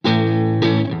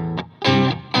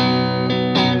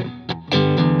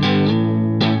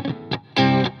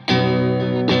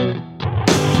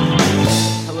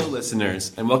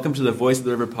listeners, and welcome to the Voice of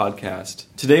the River podcast.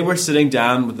 Today we're sitting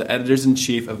down with the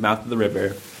editors-in-chief of Mouth of the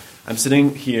River. I'm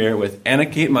sitting here with Anna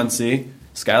Kate Muncy,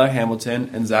 Skylar Hamilton,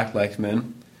 and Zach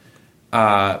Leichman.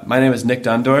 My name is Nick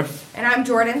Dundorf. And I'm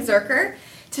Jordan Zerker.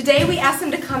 Today we asked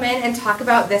them to come in and talk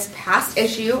about this past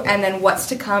issue and then what's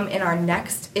to come in our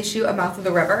next issue of Mouth of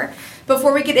the River.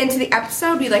 Before we get into the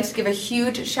episode, we'd like to give a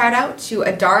huge shout out to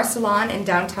Adara Salon in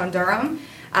downtown Durham.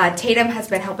 Tatum has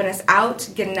been helping us out,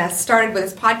 getting us started with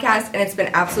this podcast, and it's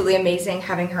been absolutely amazing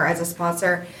having her as a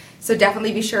sponsor. So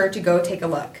definitely be sure to go take a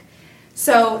look.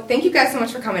 So thank you guys so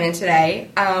much for coming in today.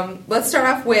 Let's start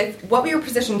off with what were your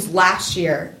positions last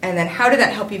year, and then how did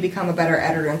that help you become a better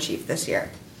editor-in-chief this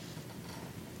year?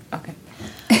 Okay.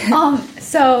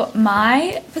 So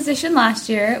my position last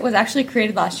year was actually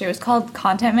created last year. It was called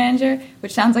Content Manager,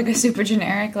 which sounds like a super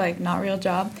generic, like not real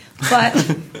job, but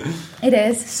it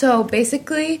is. So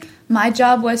basically, my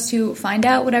job was to find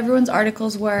out what everyone's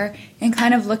articles were and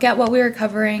kind of look at what we were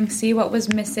covering, see what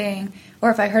was missing, or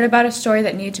if I heard about a story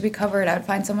that needed to be covered, I would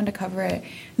find someone to cover it,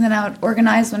 and then I would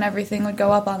organize when everything would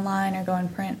go up online or go in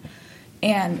print.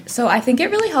 And so I think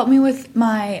it really helped me with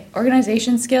my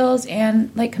organization skills and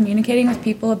like communicating with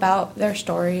people about their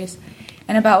stories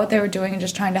and about what they were doing and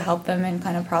just trying to help them and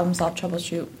kind of problem solve,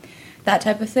 troubleshoot, that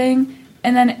type of thing.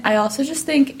 And then I also just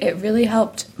think it really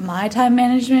helped my time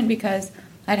management because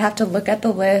I'd have to look at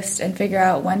the list and figure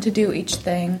out when to do each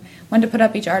thing, when to put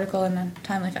up each article in a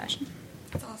timely fashion.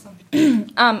 That's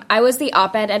awesome. I was the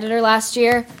op-ed editor last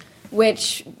year,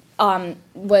 which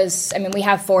we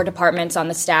have 4 departments on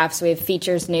the staff, so we have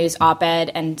features, news,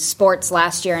 op-ed, and sports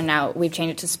last year, and now we've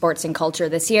changed it to sports and culture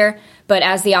this year. But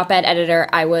as the op-ed editor,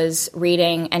 I was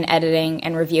reading and editing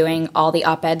and reviewing all the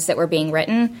op-eds that were being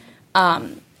written,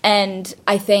 and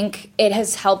I think it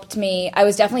has helped me. I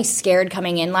was definitely scared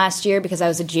coming in last year because I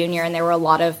was a junior, and there were a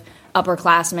lot of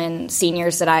upperclassmen,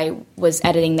 seniors that I was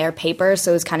editing their papers, so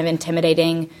it was kind of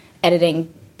intimidating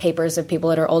editing papers of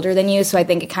people that are older than you. So I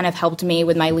think it kind of helped me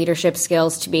with my leadership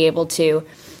skills to be able to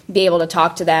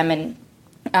talk to them, and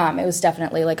it was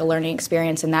definitely like a learning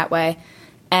experience in that way.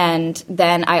 And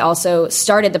then I also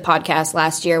started the podcast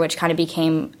last year, which kind of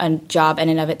became a job in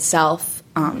and of itself,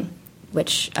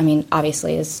 which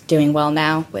obviously is doing well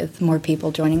now with more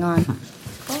people joining on.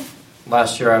 Cool.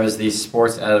 Last year I was the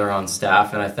sports editor on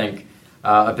staff, and I think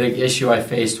a big issue I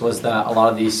faced was that a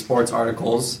lot of these sports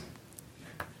articles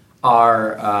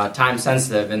are time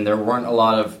sensitive, and there weren't a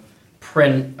lot of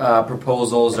print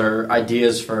proposals or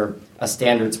ideas for a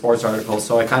standard sports article.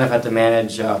 So I kind of had to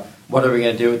manage what are we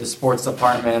going to do with the sports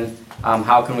department,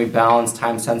 how can we balance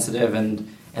time sensitive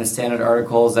and standard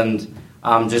articles, and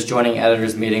just joining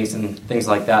editors meetings and things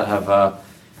like that have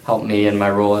helped me in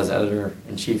my role as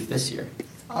editor-in-chief this year.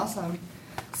 Awesome.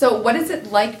 So what is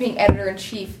it like being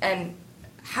editor-in-chief, and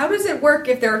how does it work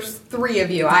if there's 3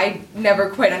 of you? I never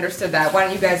quite understood that. Why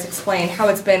don't you guys explain how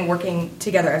it's been working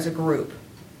together as a group?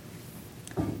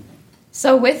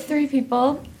 So with 3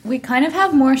 people, we kind of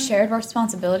have more shared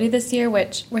responsibility this year,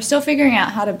 which we're still figuring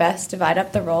out how to best divide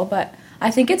up the role, but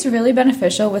I think it's really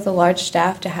beneficial with a large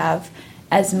staff to have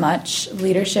as much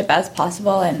leadership as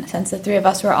possible, and since the 3 of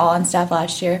us were all on staff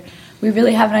last year, we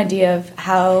really have an idea of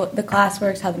how the class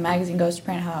works, how the magazine goes to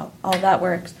print, how all of that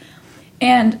works.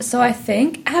 And so I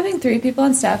think having 3 people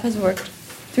on staff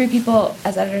 3 people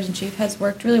as editors-in-chief has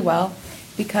worked really well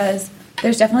because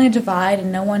there's definitely a divide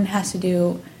and no one has to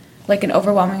do like an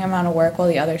overwhelming amount of work while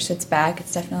the other sits back.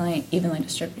 It's definitely evenly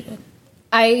distributed.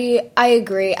 I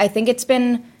agree. I think it's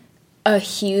been a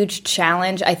huge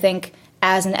challenge. I think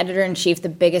as an editor-in-chief, the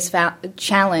biggest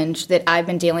challenge that I've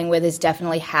been dealing with is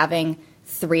definitely having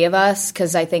 3 of us,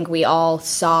 because I think we all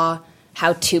saw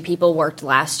how 2 people worked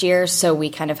last year, so we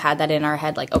kind of had that in our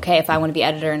head, like, okay, if I want to be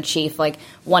editor-in-chief, like,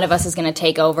 one of us is going to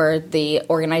take over the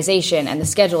organization and the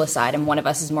schedule side, and one of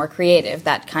us is more creative.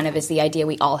 That kind of is the idea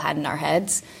we all had in our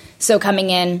heads. So coming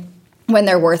in, when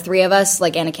there were 3 of us,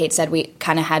 like Anna Kate said, we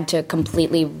kind of had to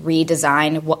completely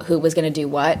redesign who was going to do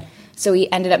what. So we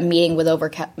ended up meeting with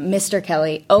Mr.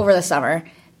 Kelly over the summer,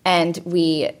 and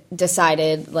we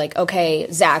decided, like, okay,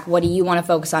 Zach, what do you want to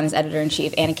focus on as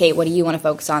editor-in-chief? Anna Kate, what do you want to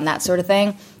focus on? That sort of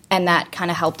thing. And that kind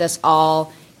of helped us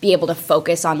all be able to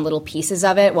focus on little pieces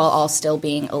of it while all still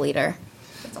being a leader.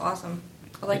 That's awesome.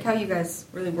 I like how you guys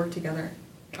really work together.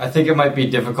 I think it might be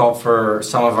difficult for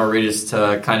some of our readers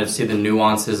to kind of see the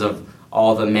nuances of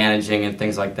all the managing and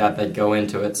things like that go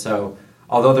into it. So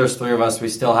although there's 3 of us, we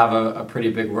still have a pretty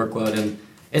big workload, and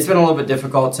it's been a little bit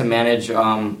difficult to manage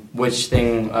which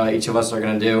thing each of us are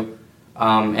going to do.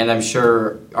 And I'm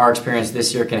sure our experience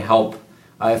this year can help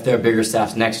if there are bigger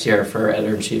staffs next year for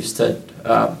editor-in-chiefs to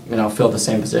fill the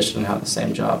same position and have the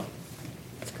same job.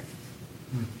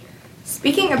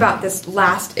 Speaking about this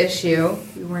last issue,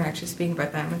 we weren't actually speaking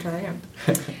about that. I'm going to try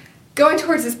that again. Going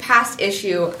towards this past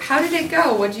issue, how did it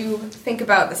go? What did you think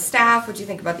about the staff? What did you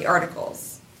think about the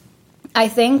articles? I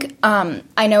think,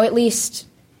 I know at least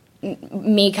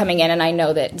me coming in, and I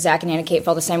know that Zach and Anna Kate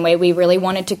felt the same way, we really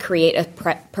wanted to create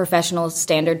a professional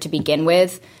standard to begin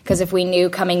with, because if we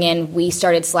knew coming in we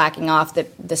started slacking off, that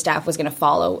the staff was going to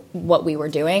follow what we were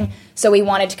doing. So we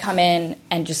wanted to come in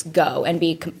and just go and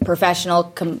be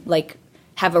professional,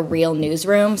 have a real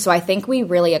newsroom. So I think we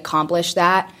really accomplished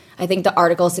that. I think the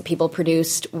articles that people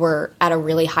produced were at a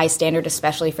really high standard,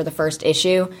 especially for the first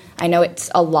issue. I know it's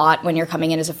a lot when you're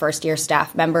coming in as a first-year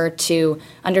staff member to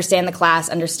understand the class,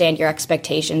 understand your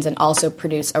expectations, and also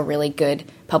produce a really good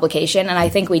publication. And I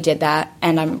think we did that,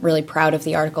 and I'm really proud of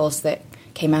the articles that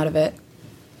came out of it.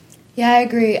 Yeah, I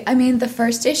agree. I mean, the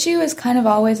first issue is kind of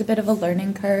always a bit of a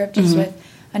learning curve, just with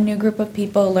a new group of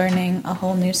people learning a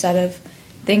whole new set of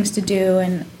things to do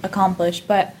and accomplish.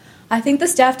 But I think the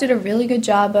staff did a really good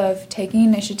job of taking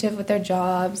initiative with their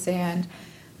jobs and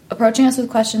approaching us with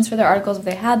questions for their articles if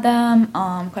they had them,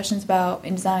 questions about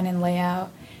InDesign and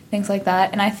layout, things like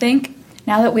that. And I think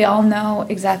now that we all know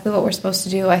exactly what we're supposed to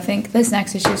do, I think this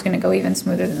next issue is going to go even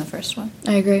smoother than the first one.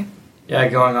 I agree. Yeah,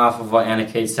 going off of what Anna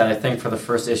Kate said, I think for the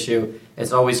first issue,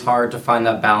 it's always hard to find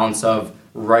that balance of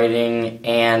writing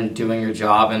and doing your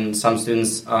job, and some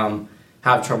students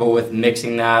have trouble with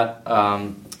mixing that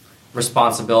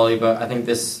responsibility, but I think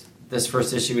this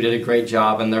first issue we did a great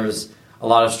job, and there's a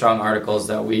lot of strong articles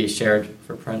that we shared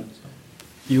for print.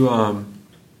 You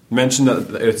mentioned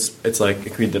that it's like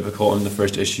it can be difficult in the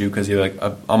first issue because you have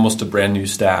like almost a brand new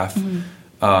staff.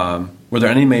 Were there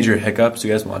any major hiccups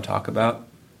you guys want to talk about,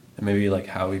 and maybe like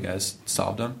how you guys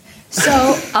solved them?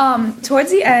 So towards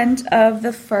the end of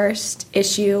the first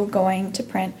issue going to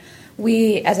print,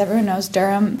 we, as everyone knows,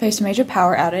 Durham faced a major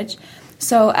power outage.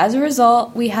 So as a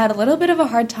result, we had a little bit of a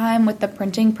hard time with the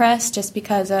printing press just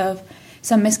because of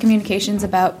some miscommunications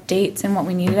about dates and what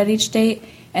we needed at each date.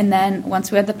 And then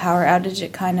once we had the power outage,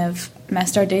 it kind of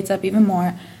messed our dates up even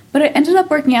more. But it ended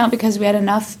up working out because we had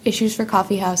enough issues for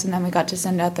Coffee House, and then we got to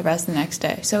send out the rest the next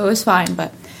day. So it was fine,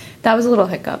 but that was a little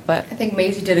hiccup. But I think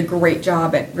Maisie did a great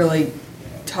job at really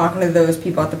talking to those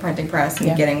people at the printing press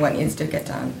and getting what needs to get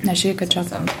done. No, she did a good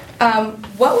job.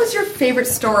 What was your favorite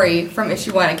story from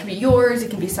issue 1? It can be yours,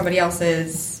 it can be somebody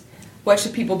else's. What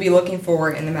should people be looking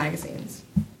for in the magazines?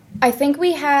 I think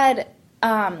we had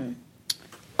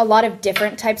a lot of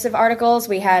different types of articles.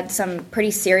 We had some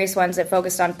pretty serious ones that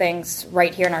focused on things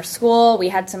right here in our school. We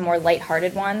had some more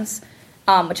lighthearted ones,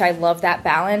 which I love that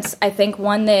balance. I think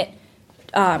one that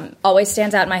always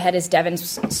stands out in my head is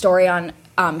Devin's story on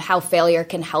how failure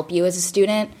can help you as a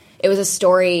student. It was a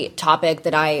story topic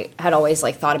that I had always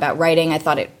thought about writing. I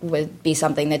thought it would be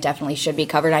something that definitely should be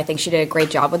covered. I think she did a great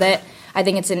job with it. I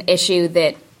think it's an issue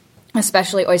that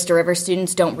especially Oyster River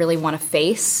students don't really want to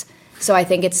face. So I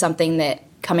think it's something that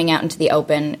coming out into the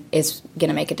open is going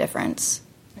to make a difference.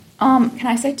 Can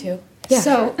I say two? Yeah.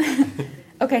 So,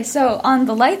 okay, so on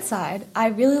the light side, I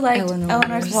really liked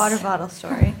Eleanor's water bottle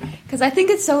story because I think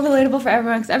it's so relatable for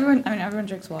everyone. Because everyone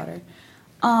drinks water,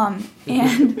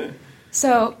 and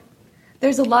so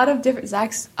there's a lot of different.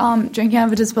 Zach's drinking out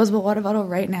of a disposable water bottle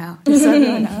right now, just so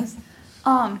everyone knows.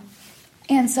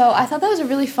 And so I thought that was a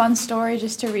really fun story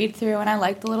just to read through, and I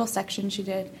liked the little section she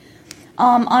did.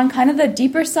 On kind of the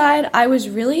deeper side, I was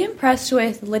really impressed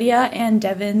with Lydia and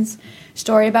Devin's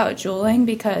story about juuling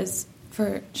because,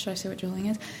 should I say what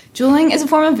juuling is? Juuling is a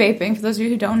form of vaping, for those of you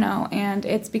who don't know, and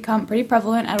it's become pretty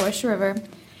prevalent at Oyster River.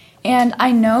 And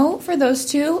I know for those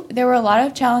two, there were a lot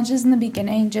of challenges in the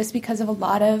beginning just because of a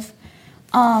lot of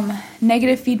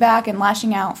negative feedback and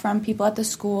lashing out from people at the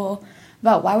school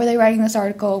about why were they writing this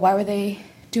article, why were they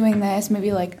doing this, maybe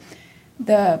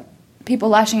the people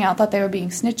lashing out thought they were being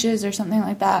snitches or something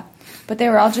like that. But they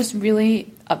were all just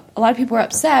really, a lot of people were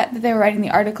upset that they were writing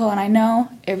the article, and I know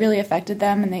it really affected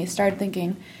them, and they started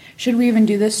thinking, should we even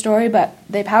do this story? But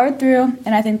they powered through,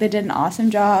 and I think they did an awesome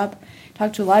job,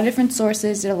 talked to a lot of different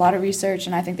sources, did a lot of research,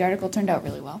 and I think the article turned out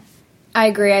really well. I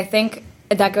agree. I think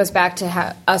that goes back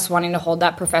to us wanting to hold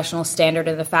that professional standard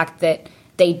and the fact that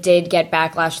they did get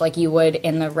backlash like you would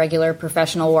in the regular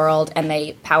professional world, and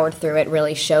they powered through it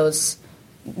really shows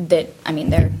that,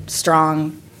 they're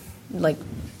strong,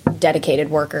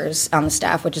 dedicated workers on the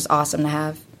staff, which is awesome to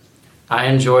have. I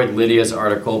enjoyed Lydia's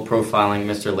article profiling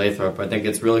Mr. Lathrop. I think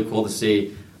it's really cool to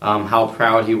see how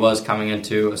proud he was coming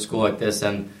into a school like this,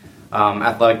 and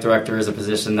athletic director is a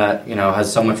position that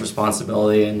has so much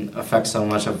responsibility and affects so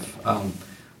much of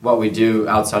what we do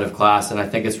outside of class. And I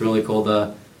think it's really cool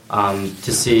to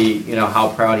see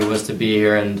how proud he was to be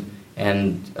here and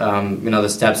and the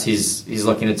steps he's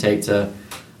looking to take to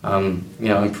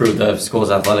improve the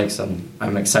school's athletics, and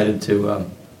I'm excited to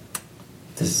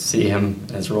see him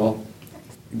in his role.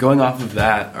 Going off of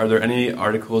that, are there any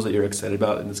articles that you're excited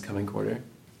about in this coming quarter?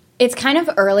 It's kind of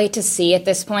early to see at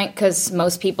this point because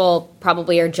most people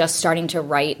probably are just starting to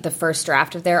write the first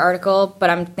draft of their article. But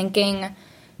I'm thinking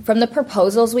from the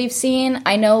proposals we've seen,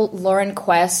 I know Lauren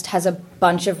Quest has a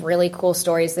bunch of really cool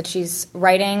stories that she's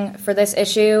writing for this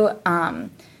issue.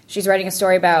 She's writing a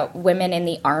story about women in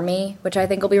the Army, which I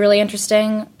think will be really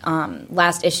interesting.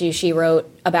 Last issue, she wrote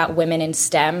about women in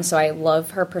STEM, so I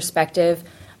love her perspective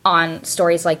on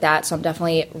stories like that. So I'm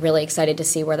definitely really excited to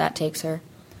see where that takes her.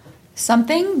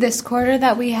 Something this quarter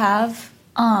that we have,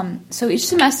 so each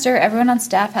semester everyone on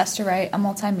staff has to write a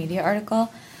multimedia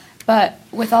article, but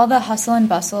with all the hustle and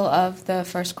bustle of the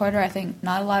first quarter, I think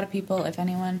not a lot of people, if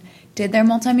anyone, did their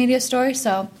multimedia story.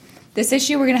 So this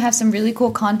issue we're going to have some really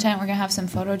cool content. We're going to have some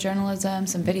photojournalism,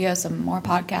 some videos, some more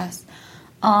podcasts.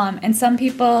 And some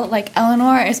people, like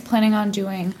Eleanor, is planning on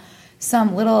doing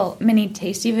some little mini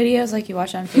tasty videos like you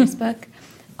watch on Facebook.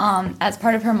 As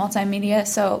part of her multimedia.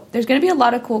 So there's going to be a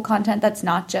lot of cool content that's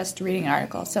not just reading an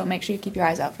article. So make sure you keep your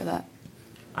eyes out for that.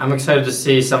 I'm excited to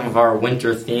see some of our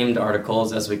winter-themed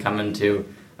articles as we come into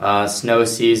snow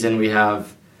season. We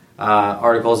have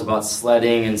articles about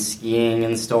sledding and skiing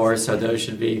in stores, so those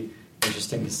should be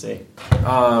interesting to see.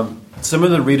 Some of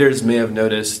the readers may have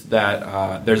noticed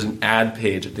that there's an ad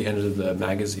page at the end of the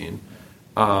magazine.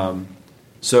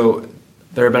 So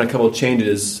there have been a couple of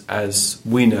changes, as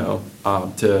we know,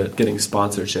 to getting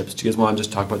sponsorships. Do you guys want to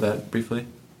just talk about that briefly?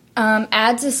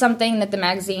 Ads is something that the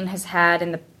magazine has had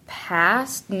in the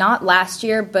past. Not last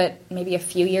year, but maybe a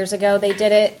few years ago they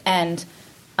did it. And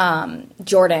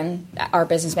Jordan, our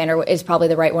business manager, is probably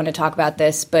the right one to talk about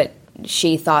this, but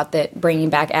she thought that bringing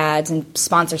back ads and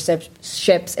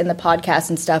sponsorships in the podcast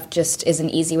and stuff just is an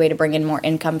easy way to bring in more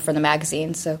income for the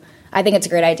magazine. So I think it's a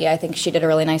great idea. I think she did a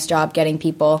really nice job getting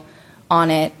people on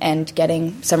it and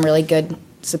getting some really good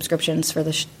subscriptions for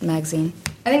the magazine.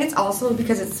 I think it's also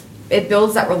because it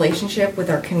builds that relationship with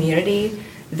our community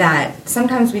that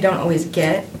sometimes we don't always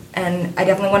get, and I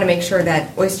definitely want to make sure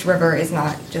that Oyster River is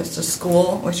not just a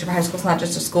school. Oyster River High School is not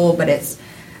just a school, but it's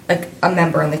a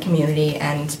member in the community,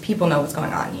 and people know what's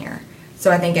going on here.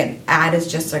 So I think an ad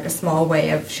is just like a small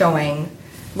way of showing,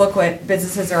 look what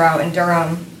businesses are out in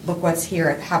Durham, look what's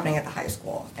here happening at the high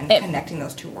school, and connecting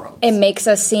those two worlds. It makes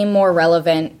us seem more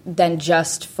relevant than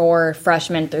just for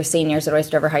freshmen through seniors at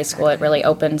Oyster River High School. It really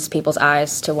opens people's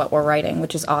eyes to what we're writing,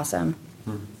 which is awesome.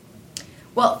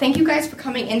 Well, thank you guys for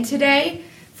coming in today.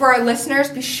 For our listeners,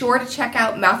 be sure to check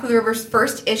out Mouth of the River's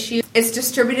first issue. It's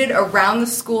distributed around the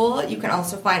school. You can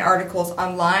also find articles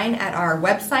online at our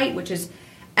website, which is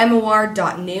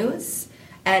MOR.news.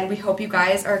 And we hope you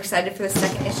guys are excited for the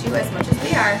second issue as much as we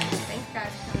are. Thanks,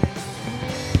 guys.